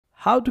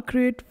How to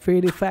create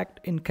fade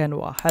effect in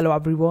Canva. Hello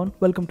everyone,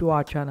 welcome to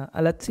our channel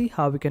and let's see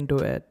how we can do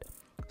it.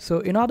 So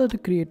in order to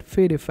create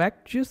fade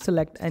effect, just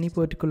select any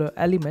particular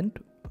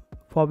element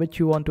for which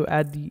you want to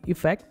add the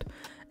effect,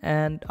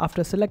 and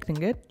after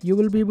selecting it you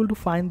will be able to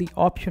find the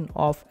option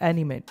of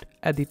animate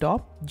at the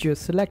top.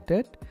 Just select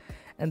it,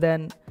 and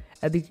then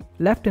at the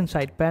left hand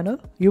side panel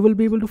you will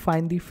be able to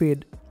find the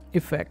fade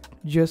effect.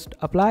 Just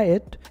apply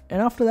it, and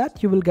after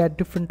that you will get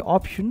different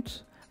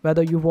options,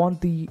 whether you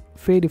want the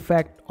fade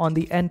effect on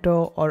the enter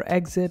or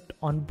exit,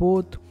 on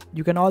both.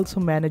 You can also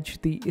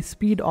manage the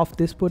speed of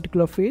this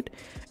particular fade.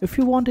 If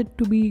you want it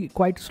to be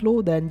quite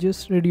slow, then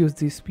just reduce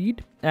the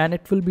speed and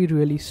it will be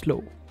really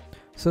slow.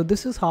 So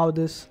this is how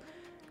this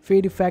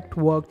fade effect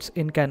works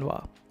in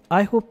Canva.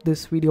 I hope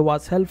this video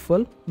was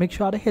helpful. Make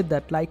sure to hit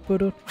that like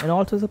button and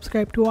also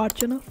subscribe to our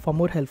channel for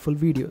more helpful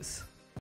videos.